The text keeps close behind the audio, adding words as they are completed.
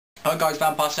Hi guys,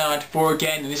 VampireSlayer94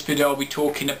 again. In this video I'll be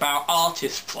talking about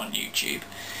artists on YouTube.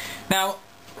 Now,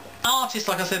 artists,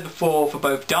 like I said before, for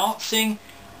both dancing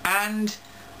and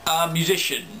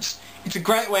musicians, it's a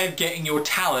great way of getting your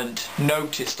talent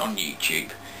noticed on YouTube.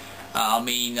 I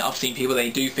mean, I've seen people, they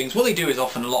do things, what they do is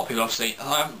often, a lot of people I've seen,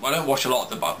 I don't watch a lot of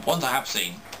them, but ones I have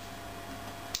seen,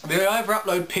 they either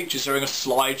upload pictures during a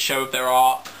slideshow of their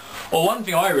art, or one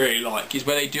thing I really like is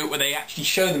where they do it where they actually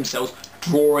show themselves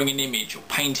drawing an image or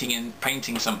painting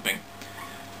something,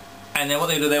 and then what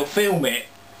they do, they'll film it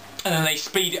and then they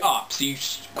speed it up, so you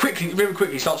very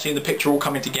quickly start seeing the picture all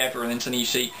coming together, and then suddenly you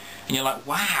see, and you're like,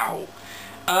 wow,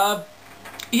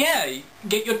 yeah,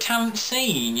 get your talent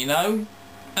seen, you know.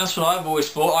 That's what I've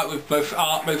always thought, like with both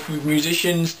art, both with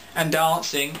musicians and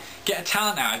dancing. Get a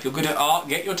talent out. If you're good at art,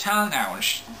 get your talent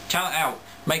out.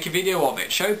 Make a video of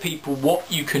it. Show people what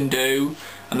you can do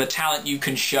and the talent you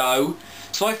can show.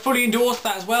 So I fully endorse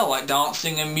that as well, like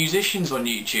dancing and musicians on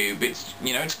YouTube. It's,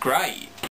 you know, it's great.